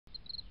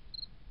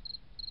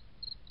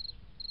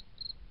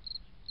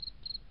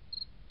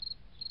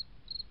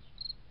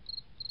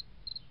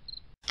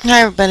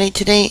Hi everybody,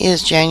 today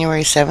is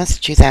January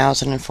 7th,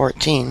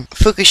 2014.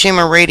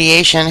 Fukushima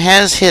radiation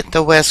has hit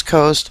the west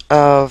coast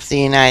of the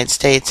United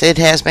States. It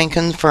has been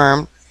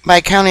confirmed by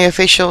county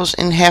officials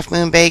in Half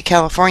Moon Bay,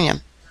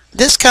 California.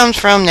 This comes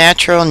from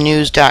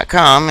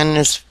naturalnews.com, and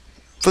this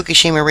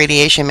Fukushima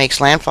radiation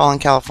makes landfall on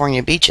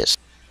California beaches.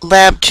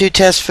 Lab to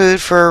test food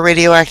for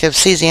radioactive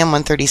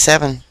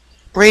cesium-137.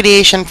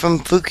 Radiation from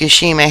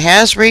Fukushima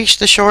has reached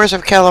the shores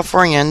of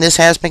California, and this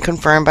has been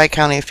confirmed by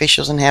county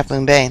officials in Half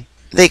Moon Bay.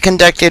 They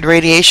conducted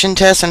radiation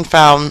tests and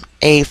found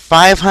a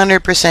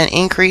 500%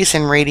 increase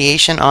in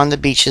radiation on the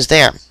beaches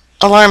there.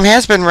 Alarm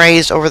has been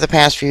raised over the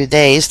past few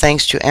days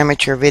thanks to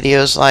amateur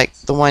videos like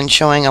the one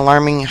showing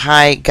alarming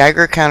high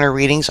Geiger counter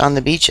readings on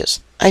the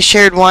beaches. I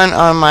shared one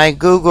on my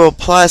Google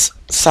Plus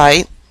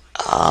site.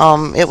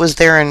 It was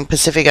there in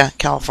Pacifica,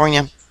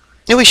 California.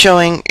 It was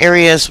showing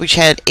areas which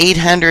had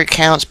 800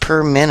 counts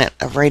per minute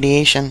of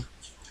radiation.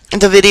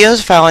 The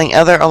videos following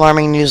other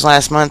alarming news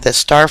last month that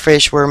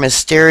starfish were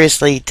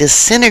mysteriously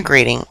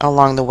disintegrating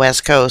along the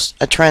west coast,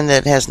 a trend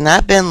that has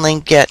not been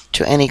linked yet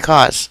to any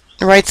cause.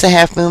 Writes the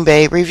Half Moon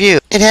Bay Review.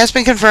 It has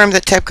been confirmed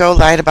that TEPCO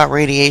lied about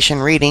radiation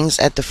readings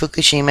at the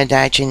Fukushima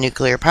Daiichi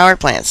nuclear power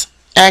plants.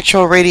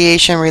 Actual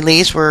radiation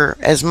release were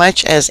as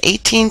much as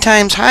 18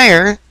 times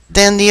higher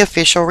than the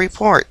official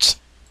reports.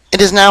 It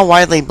is now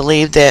widely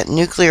believed that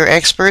nuclear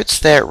experts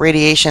that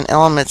radiation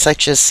elements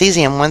such as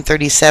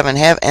cesium-137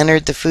 have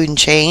entered the food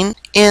chain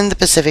in the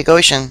Pacific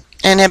Ocean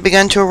and have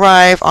begun to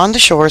arrive on the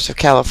shores of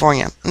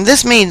California.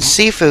 This means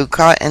seafood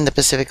caught in the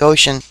Pacific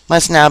Ocean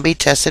must now be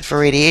tested for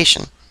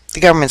radiation. The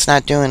government's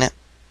not doing it.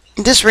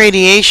 This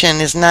radiation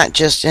is not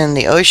just in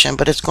the ocean,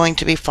 but it's going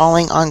to be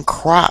falling on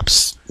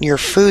crops, your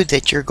food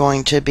that you're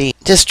going to be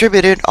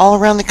distributed all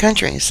around the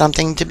country.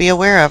 Something to be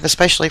aware of,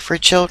 especially for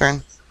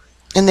children.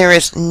 And there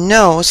is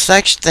no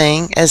such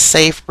thing as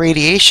safe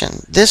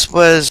radiation. This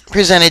was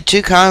presented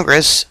to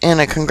Congress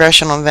in a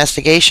congressional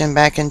investigation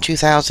back in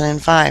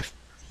 2005.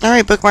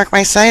 Alright, bookmark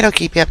my site. I'll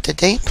keep you up to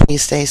date.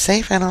 Please stay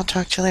safe, and I'll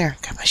talk to you later.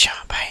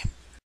 Bye.